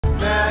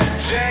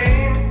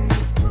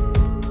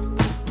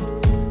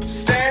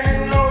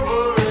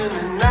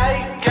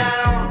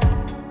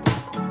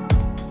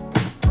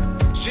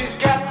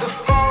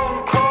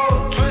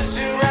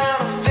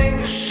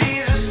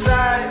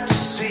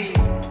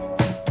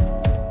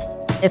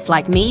If,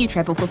 like me, you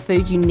travel for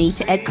food, you need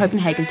to add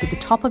Copenhagen to the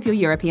top of your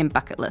European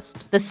bucket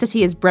list. This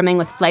city is brimming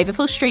with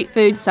flavourful street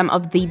food, some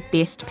of the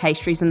best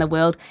pastries in the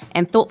world,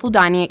 and thoughtful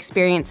dining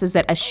experiences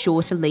that are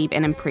sure to leave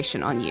an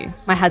impression on you.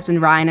 My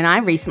husband Ryan and I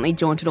recently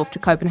jaunted off to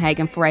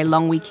Copenhagen for a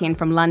long weekend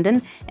from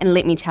London, and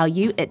let me tell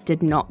you, it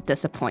did not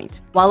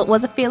disappoint. While it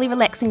was a fairly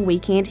relaxing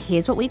weekend,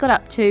 here's what we got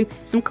up to,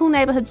 some cool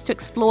neighbourhoods to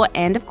explore,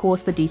 and of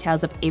course the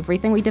details of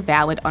everything we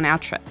devoured on our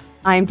trip.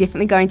 I am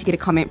definitely going to get a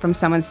comment from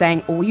someone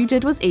saying all you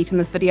did was eat in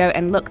this video,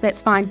 and look,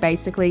 that's fine,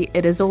 basically,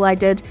 it is all I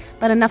did,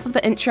 but enough of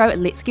the intro,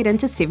 let's get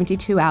into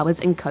 72 hours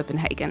in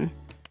Copenhagen.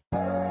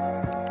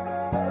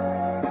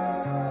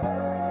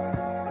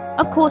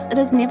 Of course, it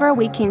is never a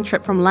weekend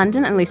trip from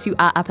London unless you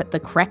are up at the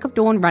crack of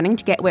dawn running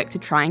to Gatwick to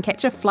try and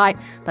catch a flight,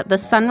 but the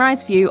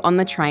sunrise view on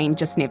the train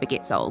just never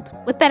gets old.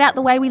 With that out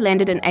the way, we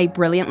landed in a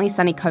brilliantly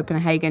sunny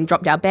Copenhagen,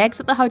 dropped our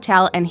bags at the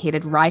hotel and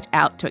headed right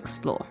out to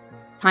explore.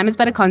 Time is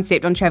but a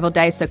concept on travel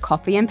days, so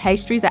coffee and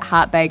pastries at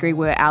Heart Bakery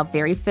were our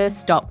very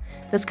first stop.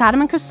 This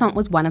cardamom croissant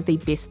was one of the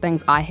best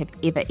things I have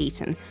ever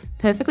eaten.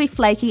 Perfectly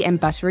flaky and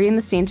buttery in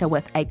the centre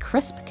with a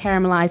crisp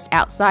caramelised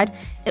outside,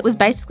 it was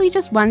basically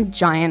just one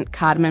giant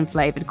cardamom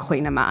flavoured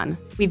kouign-amann.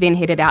 We then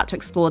headed out to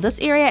explore this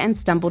area and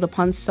stumbled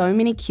upon so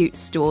many cute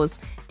stores.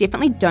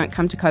 Definitely don't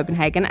come to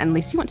Copenhagen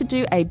unless you want to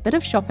do a bit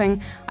of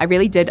shopping. I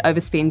really did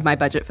overspend my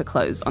budget for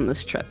clothes on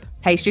this trip.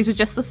 Pastries were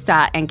just the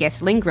start, and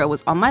Gasoline Grill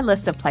was on my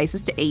list of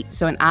places to eat,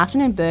 so an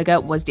afternoon burger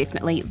was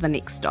definitely the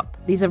next stop.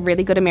 These are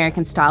really good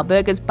American style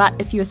burgers, but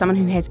if you are someone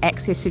who has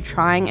access to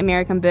trying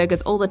American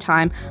burgers all the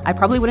time, I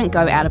probably wouldn't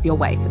go out of your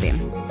way for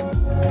them.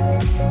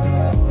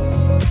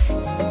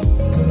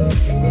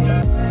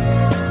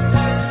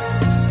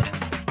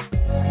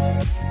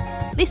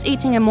 Less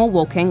eating and more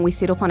walking, we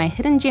set off on a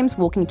hidden gems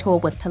walking tour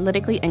with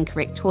politically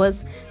incorrect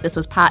tours. This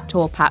was part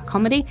tour, part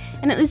comedy,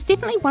 and it is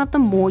definitely one of the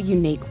more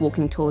unique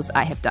walking tours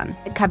I have done.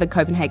 It covered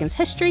Copenhagen's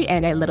history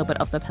and a little bit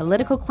of the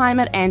political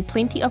climate and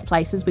plenty of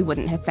places we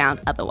wouldn't have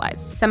found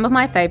otherwise. Some of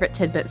my favourite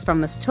tidbits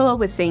from this tour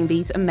were seeing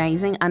these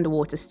amazing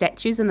underwater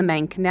statues in the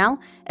main canal,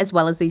 as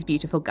well as these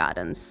beautiful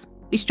gardens.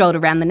 We strolled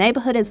around the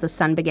neighbourhood as the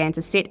sun began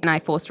to set, and I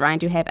forced Ryan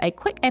to have a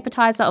quick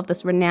appetizer of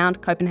this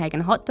renowned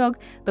Copenhagen hot dog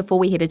before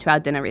we headed to our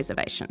dinner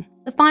reservation.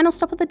 The final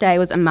stop of the day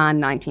was Amann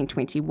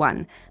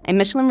 1921, a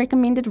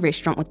Michelin-recommended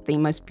restaurant with the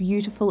most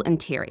beautiful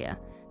interior.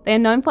 They are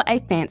known for a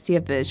fancier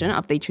version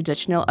of the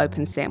traditional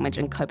open sandwich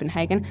in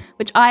Copenhagen,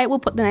 which I will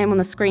put the name on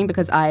the screen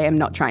because I am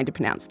not trying to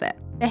pronounce that.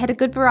 They had a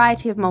good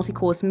variety of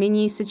multi-course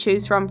menus to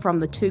choose from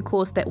the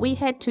 2-course that we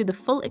had to the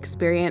full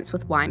experience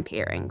with wine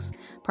pairings.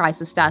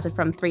 Prices started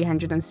from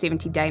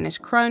 370 Danish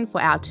krone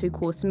for our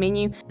 2-course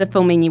menu. The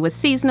full menu was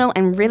seasonal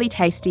and really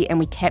tasty, and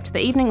we capped the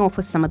evening off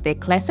with some of their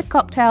classic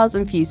cocktails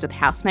infused with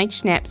house-made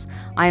schnapps.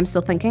 I am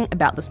still thinking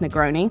about this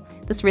Negroni.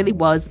 This really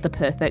was the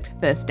perfect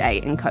first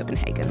day in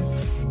Copenhagen.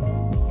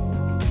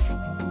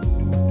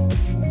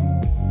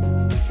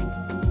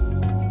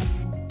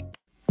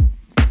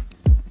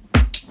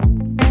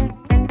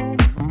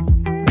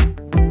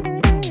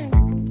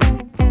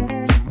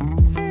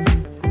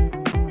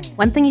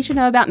 One thing you should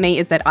know about me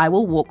is that I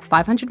will walk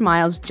 500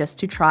 miles just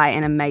to try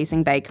an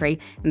amazing bakery,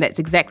 and that's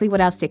exactly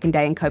what our second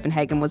day in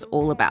Copenhagen was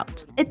all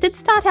about. It did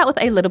start out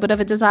with a little bit of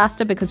a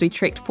disaster because we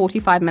trekked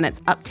 45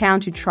 minutes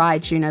uptown to try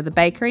Juno the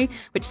bakery,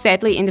 which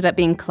sadly ended up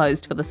being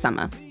closed for the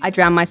summer. I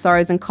drowned my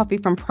sorrows in coffee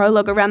from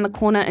Prologue around the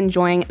corner,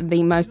 enjoying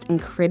the most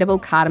incredible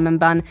cardamom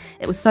bun.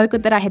 It was so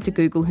good that I had to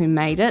Google who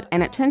made it,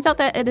 and it turns out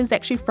that it is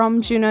actually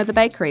from Juno the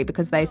bakery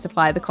because they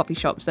supply the coffee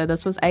shop, so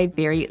this was a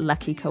very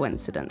lucky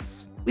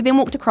coincidence. We then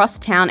walked across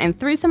town and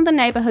through some of the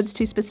neighbourhoods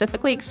to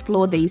specifically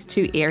explore these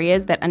two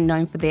areas that are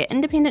known for their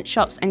independent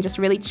shops and just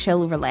really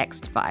chill,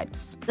 relaxed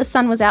vibes. The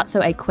sun was out,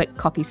 so a quick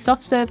coffee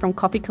soft serve from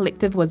Coffee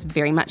Collective was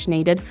very much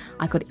needed.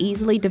 I could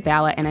easily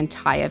devour an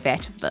entire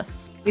vat of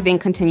this. We then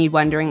continued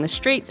wandering the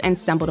streets and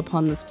stumbled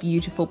upon this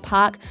beautiful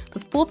park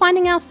before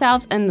finding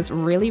ourselves in this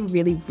really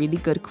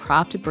good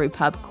crafted brew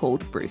pub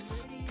called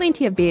Bruce.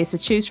 Plenty of beers to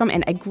choose from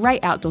and a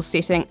great outdoor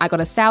setting. I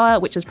got a sour,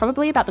 which is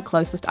probably about the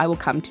closest I will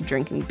come to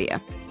drinking beer.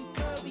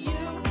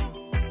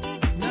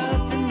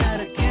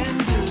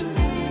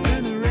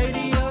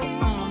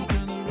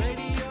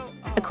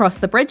 Across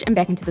the bridge and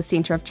back into the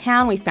centre of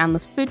town, we found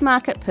this food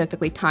market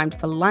perfectly timed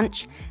for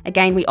lunch.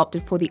 Again, we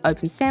opted for the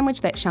open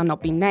sandwich that shall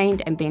not be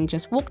named and then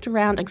just walked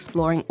around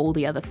exploring all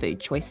the other food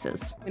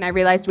choices. When I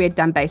realised we had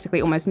done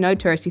basically almost no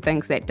touristy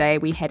things that day,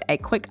 we had a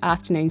quick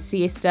afternoon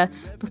siesta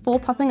before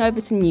popping over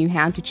to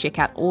Nyhavn to check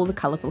out all the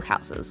colourful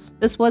houses.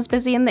 This was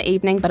busy in the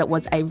evening, but it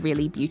was a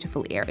really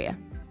beautiful area.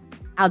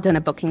 Our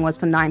dinner booking was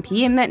for 9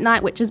 PM that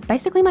night, which is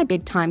basically my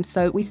bedtime,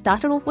 so we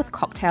started off with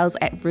cocktails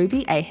at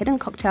Ruby, a hidden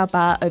cocktail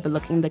bar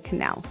overlooking the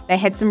canal. They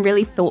had some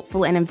really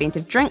thoughtful and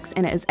inventive drinks,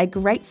 and it is a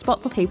great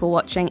spot for people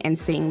watching and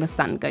seeing the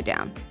sun go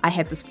down. I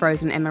had this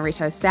frozen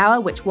amaretto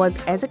sour, which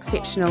was as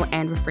exceptional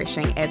and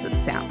refreshing as it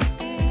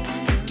sounds.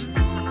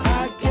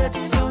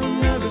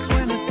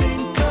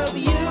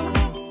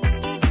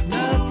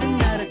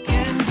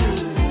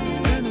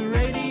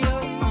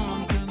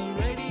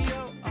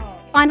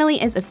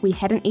 Finally, as if we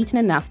hadn't eaten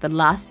enough, the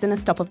last dinner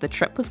stop of the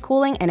trip was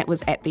calling, and it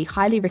was at the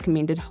highly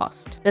recommended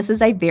Host. This is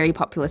a very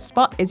popular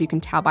spot, as you can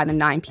tell by the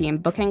 9 PM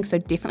booking, so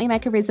definitely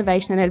make a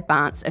reservation in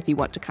advance if you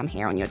want to come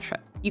here on your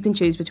trip. You can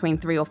choose between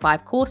 3 or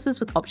 5 courses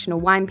with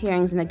optional wine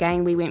pairings, and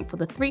again we went for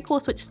the 3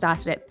 course, which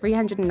started at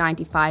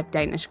 395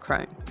 Danish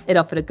krone. It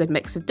offered a good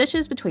mix of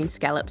dishes between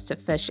scallops to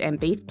fish and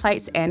beef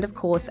plates, and of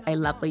course a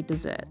lovely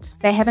dessert.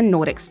 They have a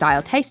Nordic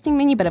style tasting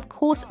menu, but of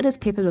course it is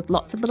peppered with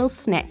lots of little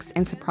snacks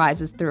and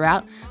surprises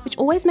throughout, which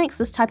always makes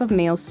this type of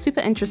meal super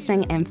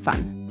interesting and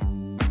fun.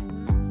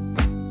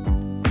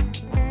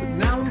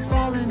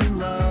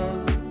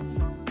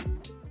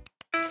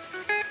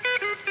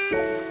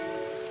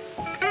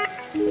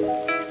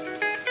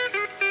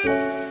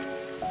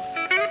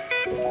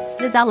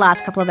 It is our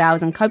last couple of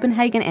hours in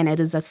Copenhagen, and it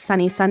is a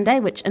sunny Sunday,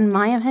 which in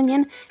my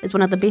opinion is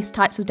one of the best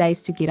types of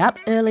days to get up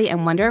early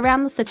and wander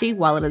around the city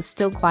while it is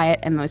still quiet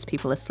and most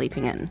people are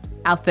sleeping in.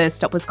 Our first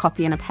stop was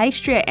coffee and a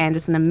pastry at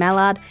Andersen and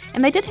Mallard,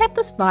 and they did have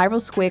this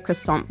viral square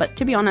croissant, but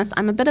to be honest,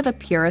 I'm a bit of a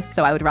purist,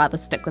 so I would rather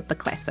stick with the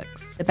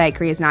classics. The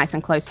bakery is nice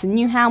and close to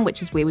Nyhavn,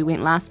 which is where we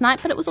went last night,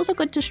 but it was also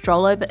good to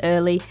stroll over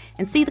early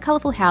and see the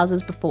colourful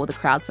houses before the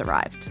crowds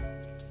arrived.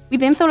 We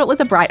then thought it was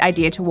a bright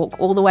idea to walk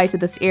all the way to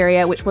this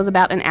area, which was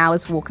about an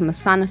hour's walk in the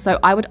sun, so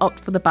I would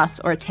opt for the bus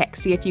or a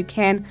taxi if you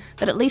can,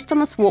 but at least on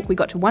this walk we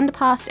got to wander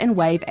past and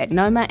wave at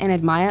Noma and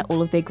admire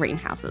all of their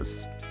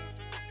greenhouses.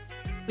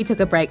 We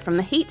took a break from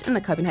the heat in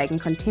the Copenhagen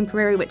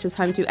Contemporary, which is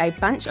home to a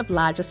bunch of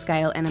larger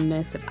scale and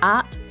immersive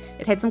art.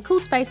 It had some cool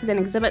spaces and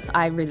exhibits.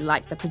 I really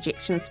like the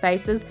projection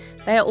spaces.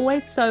 They are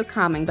always so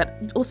calming,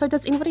 but also,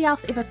 does anybody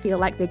else ever feel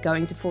like they're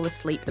going to fall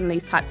asleep in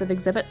these types of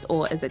exhibits,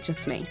 or is it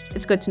just me?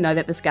 It's good to know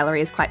that this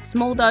gallery is quite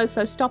small though,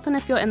 so stop in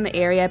if you're in the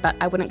area, but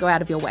I wouldn't go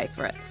out of your way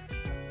for it.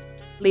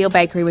 Lille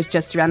Bakery was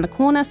just around the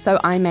corner, so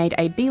I made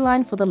a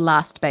beeline for the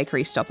last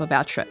bakery stop of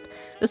our trip.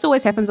 This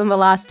always happens on the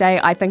last day.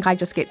 I think I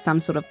just get some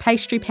sort of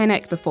pastry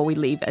panic before we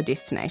leave a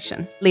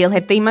destination. Lille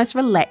had the most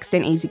relaxed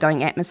and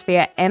easygoing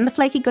atmosphere and the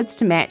flaky goods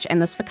to match, and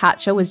this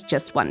focaccia was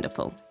just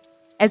wonderful.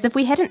 As if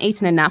we hadn't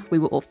eaten enough, we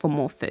were off for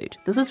more food.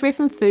 This is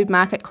Refshaleøen Food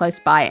Market close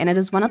by, and it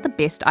is one of the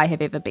best I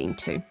have ever been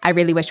to. I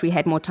really wish we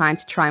had more time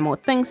to try more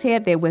things here.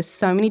 There were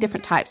so many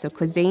different types of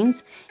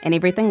cuisines, and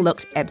everything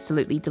looked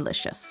absolutely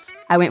delicious.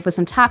 I went for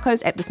some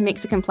tacos at this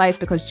Mexican place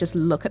because just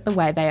look at the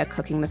way they are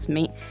cooking this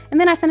meat, and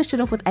then I finished it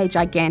off with a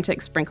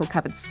gigantic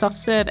sprinkle-covered soft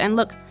serve, and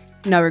look,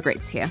 no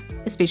regrets here,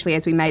 especially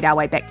as we made our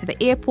way back to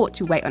the airport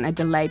to wait on a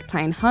delayed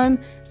plane home.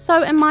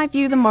 So in my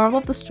view, the moral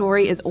of the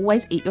story is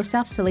always eat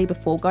yourself silly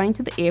before going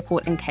to the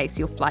airport in case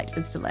your flight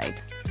is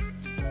delayed.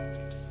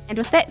 And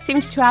with that,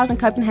 72 hours in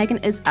Copenhagen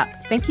is up.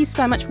 Thank you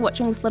so much for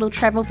watching this little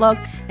travel vlog,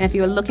 and if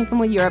you are looking for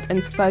more Europe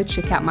inspo,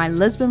 check out my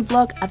Lisbon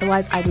vlog.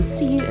 Otherwise, I will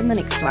see you in the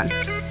next one.